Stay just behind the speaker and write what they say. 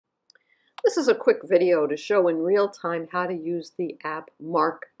This is a quick video to show in real time how to use the app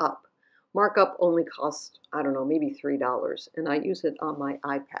Markup. Markup only costs, I don't know, maybe $3, and I use it on my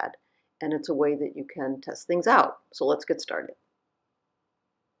iPad, and it's a way that you can test things out. So let's get started.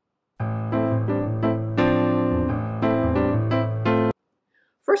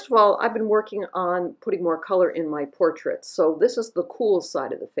 First of all, I've been working on putting more color in my portraits. So this is the cool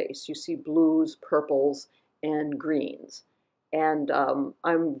side of the face. You see blues, purples, and greens. And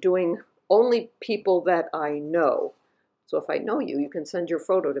I'm doing only people that I know. So if I know you, you can send your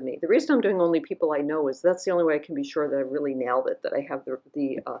photo to me. The reason I'm doing only people I know is that's the only way I can be sure that I really nailed it, that I have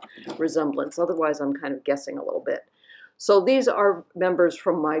the resemblance. Otherwise, I'm kind of guessing a little bit. So these are members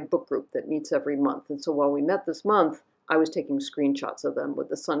from my book group that meets every month. And so while we met this month, I was taking screenshots of them with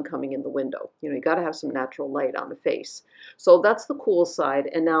the sun coming in the window. You know, you got to have some natural light on the face. So that's the cool side,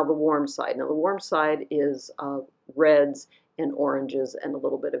 and now the warm side. Now the warm side is reds and oranges and a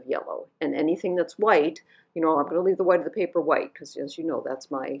little bit of yellow. And anything that's white, you know, I'm going to leave the white of the paper white because, as you know, that's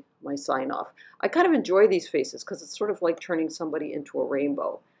my sign off. I kind of enjoy these faces because it's sort of like turning somebody into a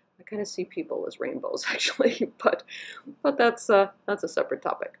rainbow. I kind of see people as rainbows actually, but that's a separate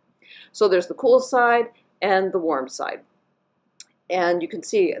topic. So there's the cool side and the warm side. And you can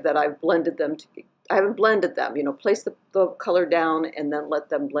see that I've blended them. I haven't blended them, you know, place the color down and then let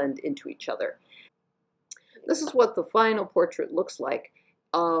them blend into each other. This is what the final portrait looks like.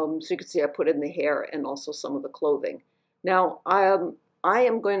 So you can see I put in the hair and also some of the clothing. Now, I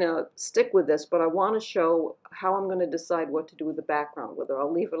am going to stick with this, but I want to show how I'm going to decide what to do with the background, whether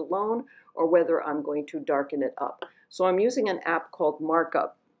I'll leave it alone or whether I'm going to darken it up. So I'm using an app called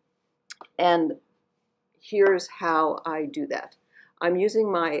Markup. And here's how I do that. I'm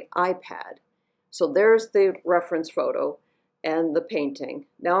using my iPad. So there's the reference photo and the painting.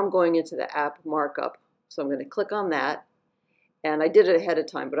 Now I'm going into the app Markup. So I'm going to click on that. And I did it ahead of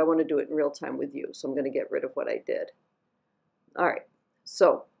time, but I want to do it in real time with you. So I'm going to get rid of what I did. All right.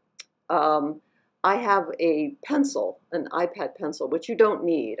 So I have a pencil, an iPad pencil, which you don't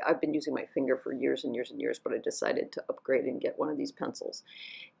need. I've been using my finger for years and years and years, but I decided to upgrade and get one of these pencils.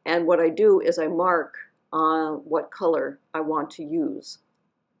 And what I do is I mark on what color I want to use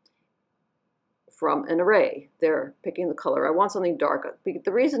from an array. They're picking the color. I want something dark.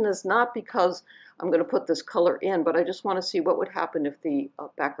 The reason is not because I'm going to put this color in, but I just want to see what would happen if the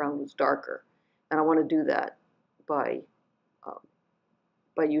background was darker. And I want to do that by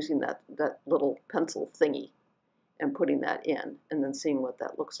using that little pencil thingy and putting that in and then seeing what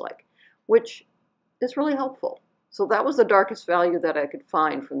that looks like, which is really helpful. So that was the darkest value that I could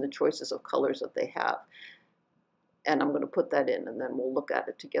find from the choices of colors that they have. And I'm going to put that in, and then we'll look at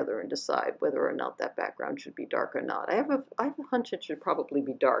it together and decide whether or not that background should be dark or not. I have a hunch it should probably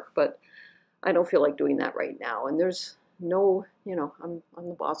be dark, but I don't feel like doing that right now. And there's no, you know, I'm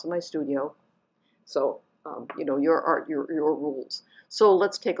the boss of my studio. So, you know, your art, your rules. So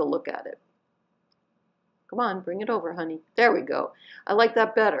let's take a look at it. Come on, bring it over, honey. There we go. I like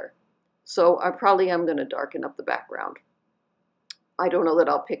that better. So I probably am going to darken up the background. I don't know that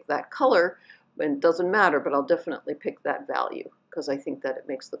I'll pick that color, and it doesn't matter, but I'll definitely pick that value because I think that it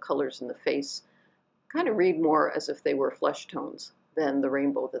makes the colors in the face kind of read more as if they were flesh tones than the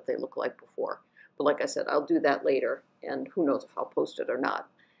rainbow that they look like before. But like I said, I'll do that later, and who knows if I'll post it or not.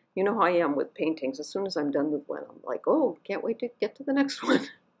 You know how I am with paintings. As soon as I'm done with one, I'm like, oh, can't wait to get to the next one.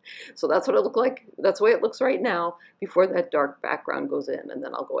 So that's what it looked like. That's the way it looks right now before that dark background goes in, and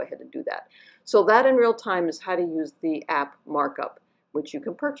then I'll go ahead and do that. So that in real time is how to use the app Markup, which you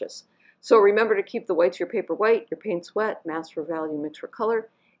can purchase. So remember to keep the whites of your paper white, your paints wet, mask for value, mix for color,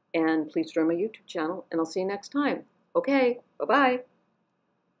 and please join my YouTube channel, and I'll see you next time. Okay, bye-bye.